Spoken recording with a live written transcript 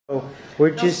Oh,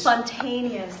 we're No just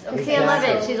spontaneous. Okay. See, I love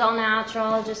it. She's all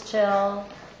natural, just chill.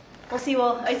 We'll see.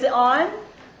 Well, is it on?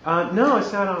 no,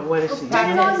 it's not on. When it's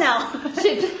Turn it on now.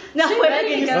 No, wait,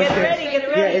 okay, get ready, get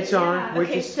ready. Yeah, it's on. We're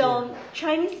Okay, just, so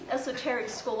Chinese esoteric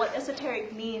school, what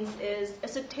esoteric means is,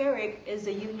 esoteric is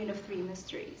the union of three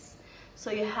mysteries.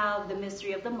 So you have the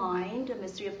mystery of the mind, the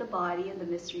mystery of the body, and the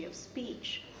mystery of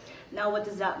speech. Now, what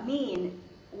does that mean?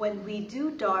 When we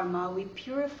do Dharma, we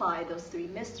purify those three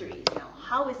mysteries. Now,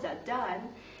 how is that done?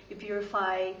 You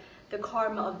purify the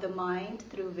karma of the mind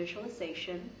through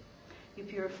visualization. You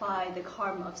purify the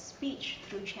karma of speech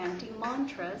through chanting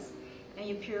mantras. And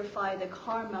you purify the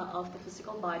karma of the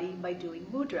physical body by doing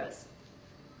mudras.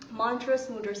 Mantras,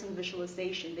 mudras, and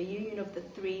visualization, the union of the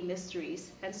three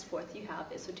mysteries. Henceforth, you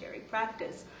have esoteric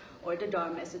practice, or the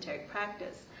Dharma esoteric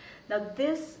practice. Now,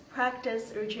 this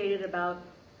practice originated about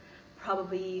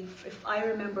probably, if I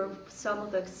remember some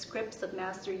of the scripts that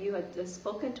Master Yu had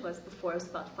spoken to us before, it was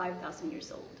about 5,000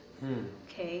 years old.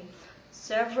 Okay,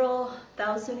 several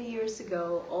thousand years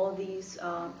ago, all these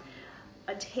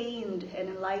attained and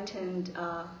enlightened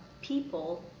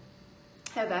people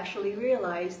have actually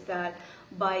realized that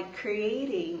by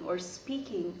creating or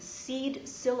speaking seed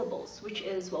syllables, which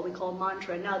is what we call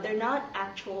mantra. Now, they're not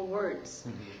actual words.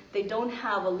 They don't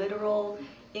have a literal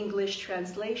English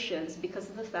translations because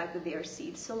of the fact that they are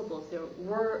seed syllables.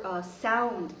 They're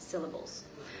sound syllables.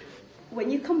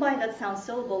 When you combine that sound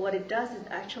syllable, what it does is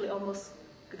actually almost,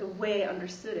 the way I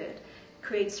understood it,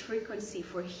 creates frequency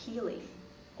for healing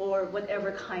or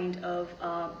whatever kind of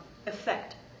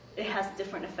effect. It has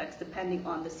different effects depending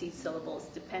on the seed syllables,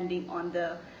 depending on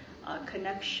the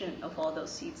connection of all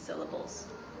those seed syllables.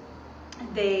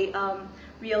 They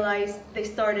realized, they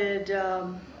started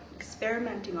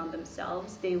experimenting on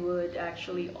themselves. They would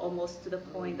actually almost to the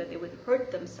point that they would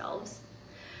hurt themselves.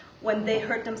 When they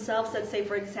hurt themselves, let's say,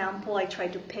 for example, I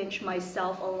tried to pinch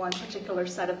myself on one particular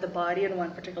side of the body in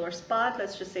one particular spot,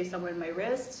 let's just say somewhere in my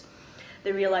wrists.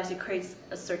 They realize it creates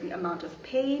a certain amount of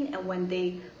pain, and when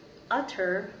they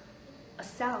utter a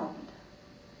sound,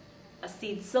 a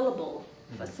seed syllable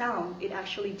of a sound, it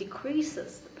actually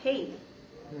decreases the pain.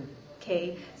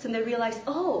 Okay, so they realize,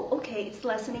 oh, okay, it's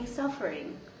lessening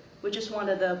suffering, which is one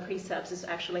of the precepts, is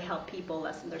actually help people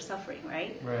lessen their suffering,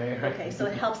 right? Right. Okay, so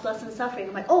it helps lessen suffering.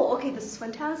 I'm like, oh, okay, this is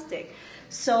fantastic.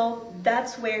 So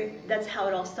that's how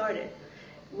it all started.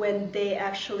 When they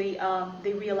actually,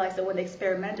 they realized that when they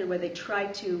experimented, when they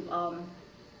tried to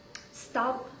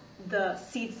stop the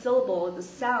seed syllable, the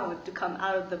sound to come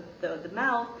out of the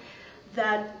mouth,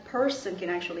 that person can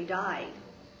actually die.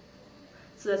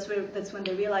 So that's when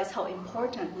they realized how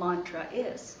important mantra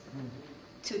is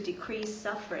to decrease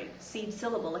suffering. Seed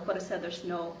syllable, like what I said, there's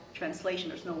no translation,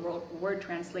 there's no word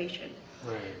translation.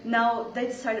 Right. Now they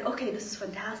decided, okay, this is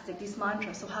fantastic, these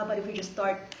mantras, so how about if we just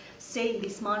start saying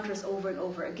these mantras over and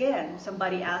over again?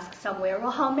 Somebody asked somewhere,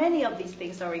 well, how many of these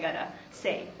things are we gonna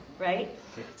say, right?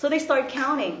 So they start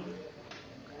counting.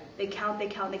 They count.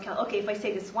 Okay, if I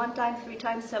say this 1 time, 3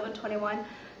 times, 7, 21,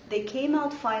 they came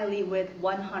out finally with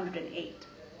 108.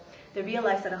 They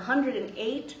realized that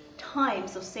 108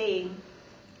 times of saying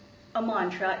a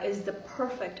mantra is the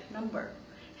perfect number.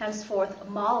 Henceforth,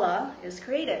 mala is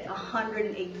created.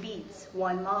 108 beads,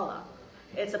 1 mala.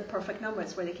 It's a perfect number.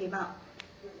 It's where they came out.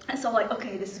 And so I'm like,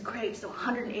 okay, this is great. So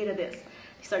 108 of this.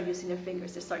 They start using their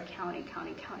fingers. They start counting.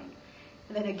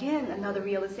 And then again, another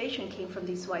realization came from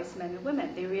these wise men and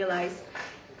women. They realized,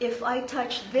 if I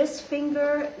touch this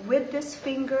finger with this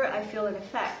finger, I feel an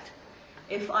effect.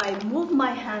 If I move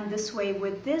my hand this way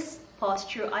with this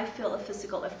posture, I feel a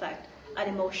physical effect, an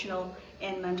emotional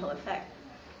and mental effect.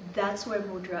 That's where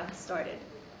mudra started.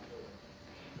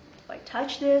 If I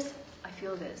touch this, I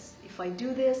feel this. If I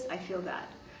do this, I feel that.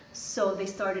 So they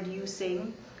started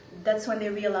using, that's when they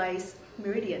realized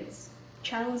meridians,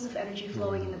 channels of energy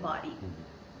flowing in the body,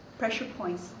 pressure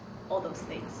points, all those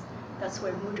things. That's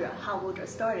where how mudra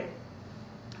started.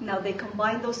 Now they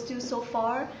combined those two so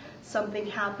far. Something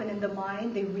happened in the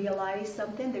mind. They realized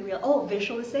something. They realized, oh,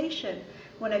 visualization.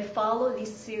 When I follow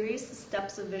these series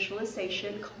steps of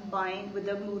visualization combined with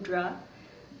the mudra,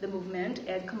 the movement,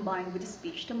 and combined with the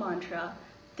speech, the mantra,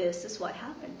 this is what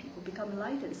happened. People become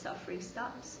enlightened. Suffering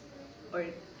stops or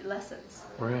lessens.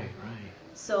 Right.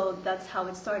 So that's how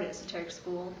it started, esoteric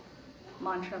school,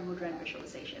 mantra, mudra, and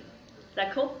visualization. Is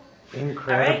that cool?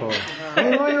 Incredible.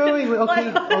 Right. Wait.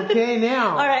 Okay,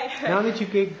 now. All right. Now that you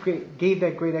gave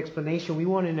that great explanation, we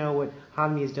want to know what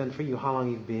Hanmi has done for you, how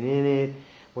long you've been in it,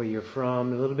 where you're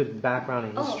from, a little bit of background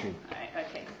and history. Oh, right,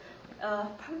 okay.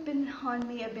 Probably been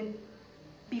Hanmi,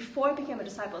 before I became a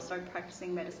disciple, I started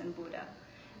practicing medicine Buddha.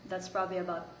 That's probably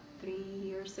about 3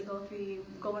 years ago,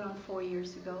 going on 4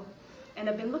 years ago. And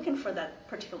I've been looking for that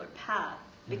particular path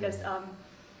because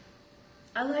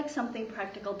I like something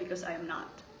practical because I am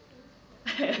not.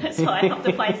 So I have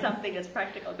to find something that's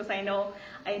practical because I know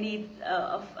I need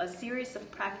a series of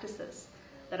practices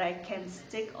that I can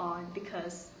stick on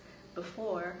because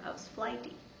before I was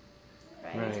flighty.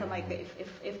 Right? So I'm like,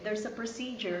 if there's a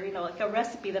procedure, like a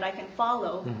recipe that I can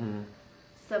follow,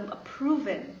 a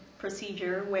proven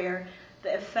procedure where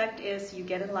the effect is you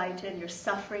get enlightened, your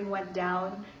suffering went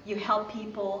down, you help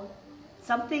people,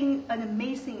 an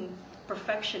amazing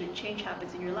perfection and change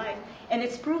happens in your life. And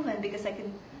it's proven because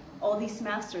all these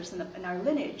masters in our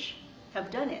lineage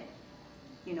have done it.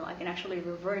 I can actually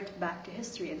revert back to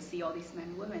history and see all these men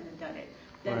and women have done it.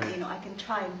 Then, I can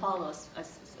try and follow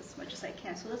as much as I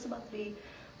can. So that's about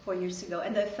 3-4 years ago.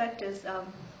 And the effect is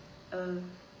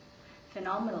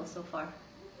phenomenal so far.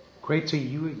 Great. So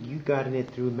you gotten it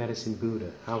through Medicine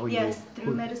Buddha. How were you? Yes,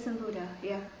 through Medicine Buddha.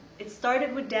 Yeah. It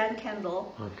started with Dan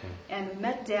Kendall. Okay. And we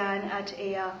met Dan at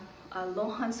a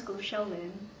Lohan School of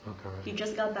Shaolin. Okay. Right. He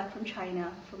just got back from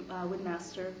China with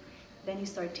Master. Then he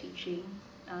started teaching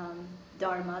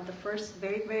Dharma. The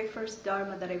very, very first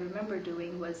Dharma that I remember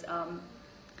doing was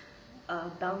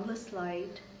Boundless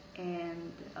Light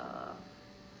and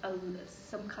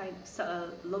some kind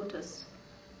lotus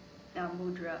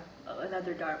mudra,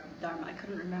 another Dharma. I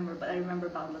couldn't remember, but I remember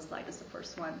Boundless Light as the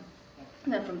first one.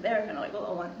 And then from there, kind of like,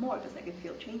 I want more because I can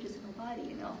feel changes in my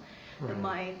body, The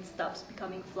mind stops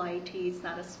becoming flighty. It's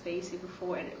not as spacey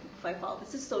before. And if I follow,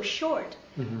 this is so short.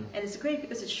 And it's great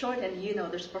because it's short and,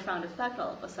 there's a profound effect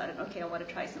all of a sudden. Okay, I want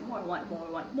to try some more,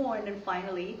 want more. And then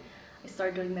finally, I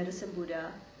started doing Medicine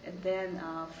Buddha. And then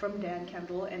from Dan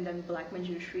Kendall and then Black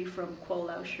Manjushri from Kuo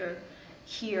Lao Shi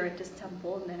here at this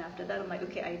temple. And then after that, I'm like,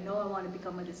 okay, I know I want to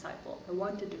become a disciple. I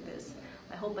want to do this.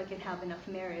 I hope I can have enough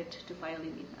merit to finally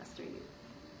meet Master Yu.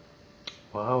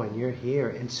 Wow, and you're here.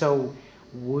 And so,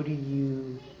 what do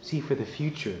you see for the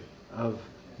future of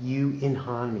you in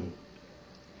Hanmi?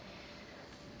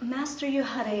 Master Yu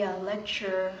had a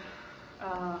lecture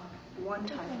one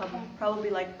time, probably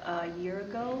like a year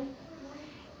ago,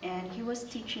 and he was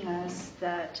teaching us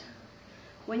that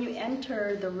when you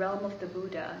enter the realm of the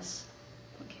Buddhas,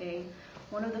 okay,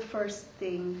 one of the first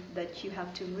things that you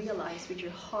have to realize with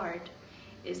your heart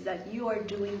is that you are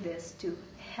doing this to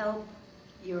help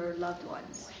your loved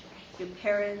ones, your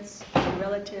parents, your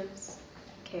relatives,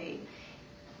 okay?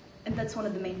 And that's one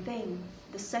of the main things.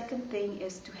 The second thing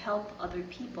is to help other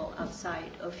people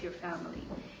outside of your family,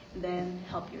 and then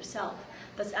help yourself.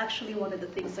 That's actually one of the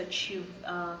things that you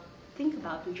think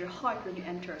about with your heart when you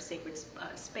enter a sacred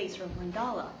space or a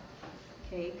mandala,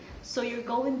 okay? So you're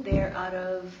going there out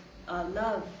of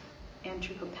love and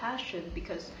true compassion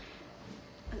because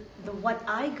what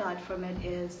I got from it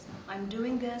is I'm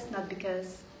doing this not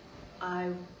because I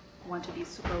want to be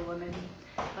Superwoman,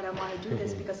 but I want to do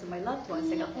this because of my loved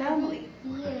ones. I got family,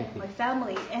 my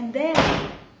family. And then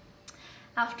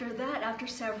after that, after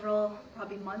several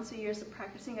probably months or years of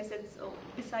practicing, I said, so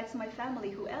besides my family,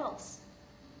 who else?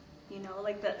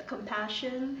 Like the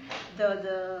compassion,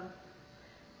 the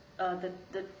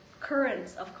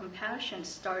currents of compassion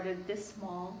started this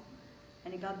small,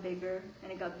 and it got bigger,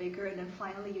 and it got bigger, and then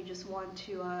finally you just want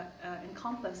to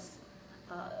encompass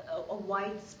a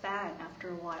wide span after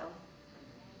a while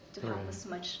to help as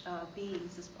much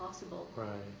beings as possible. Right.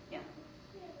 Yeah.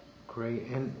 Great.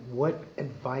 And what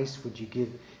advice would you give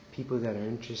people that are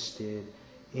interested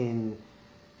in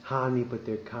Hanmi, but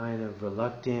they're kind of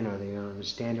reluctant or they don't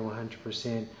understand it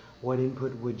 100%? What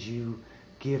input would you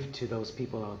give to those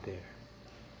people out there?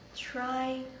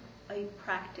 Try a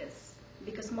practice.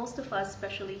 Because most of us,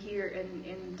 especially here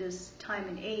in this time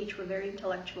and age, we're very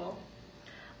intellectual.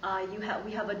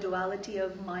 We have a duality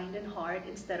of mind and heart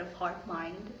instead of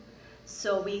heart-mind.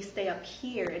 So we stay up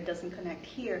here, it doesn't connect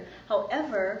here.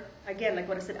 However, again, like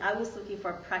what I said, I was looking for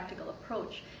a practical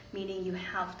approach, meaning you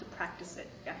have to practice it.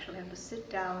 You actually have to sit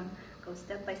down, go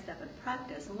step by step and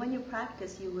practice. And when you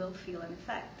practice, you will feel an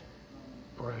effect.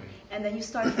 Right. And then you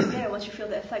start from there. Once you feel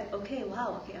the effect, okay,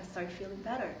 wow, okay, I start feeling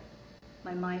better.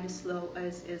 My mind is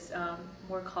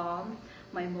more calm.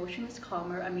 My emotion is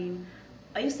calmer. I mean,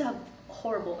 I used to have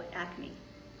horrible acne.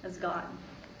 It's gone.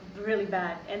 Really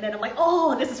bad. And then I'm like,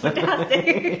 oh, this is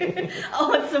fantastic. I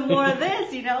want some more of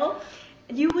this,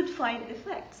 And you would find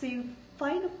effect. So you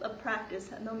find a practice,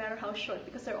 no matter how short,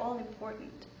 because they're all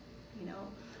important,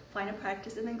 Find a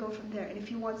practice and then go from there. And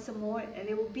if you want some more, and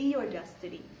it will be your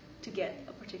destiny to get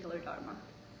a particular Dharma.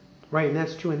 Right, and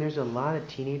that's true. And there's a lot of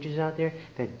teenagers out there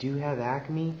that do have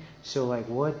acne. So, like,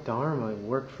 what Dharma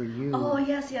worked for you? Oh,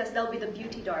 yes. That'll be the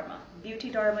beauty Dharma. Beauty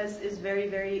Dharma is very,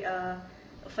 very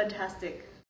fantastic